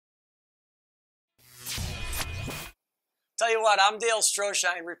Tell you what, I'm Dale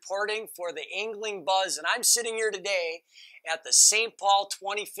Stroshine reporting for the Angling Buzz, and I'm sitting here today at the St. Paul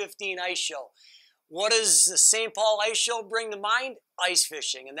 2015 Ice Show. What does the St. Paul Ice Show bring to mind? Ice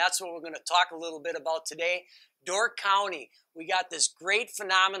fishing, and that's what we're going to talk a little bit about today. Door County, we got this great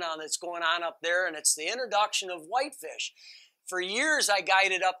phenomenon that's going on up there, and it's the introduction of whitefish. For years, I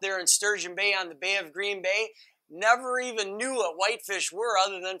guided up there in Sturgeon Bay on the Bay of Green Bay. Never even knew what whitefish were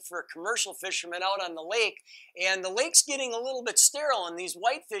other than for commercial fishermen out on the lake. And the lake's getting a little bit sterile, and these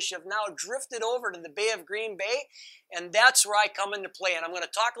whitefish have now drifted over to the Bay of Green Bay, and that's where I come into play. And I'm going to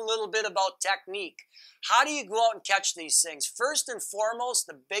talk a little bit about technique. How do you go out and catch these things? First and foremost,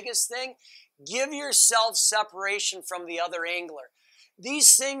 the biggest thing, give yourself separation from the other angler.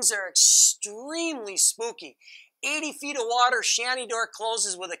 These things are extremely spooky. 80 feet of water, shanty door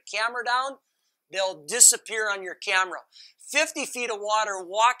closes with a camera down, they'll disappear on your camera. 50 feet of water,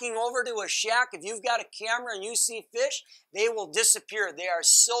 walking over to a shack, if you've got a camera and you see fish, they will disappear. They are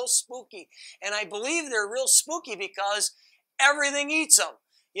so spooky. And I believe they're real spooky because everything eats them.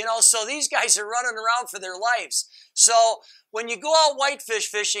 You know, so these guys are running around for their lives. So when you go out whitefish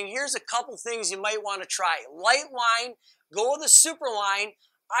fishing, here's a couple things you might want to try. Light line, go with a super line.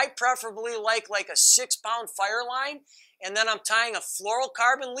 I preferably like a 6-pound fire line, and then I'm tying a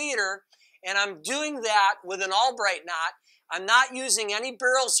fluorocarbon leader, and I'm doing that with an Albright knot. I'm not using any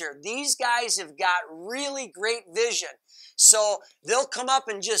barrels here. These guys have got really great vision. So they'll come up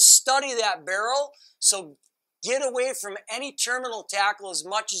and just study that barrel. So get away from any terminal tackle as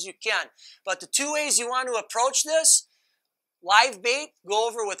much as you can. But the two ways you want to approach this, live bait, go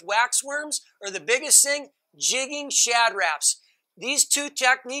over with wax worms, or the biggest thing, jigging shad wraps. These two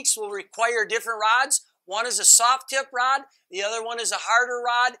techniques will require different rods. One is a soft tip rod. The other one is a harder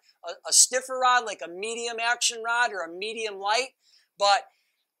rod, a stiffer rod like a medium action rod or a medium light. But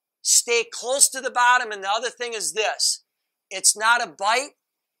stay close to the bottom. And the other thing is this. It's not a bite.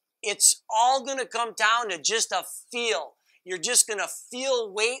 It's all going to come down to just a feel. You're just going to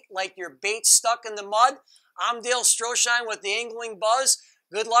feel weight like your bait stuck in the mud. I'm Dale Stroshine with the Angling Buzz.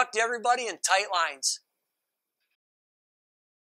 Good luck to everybody and tight lines.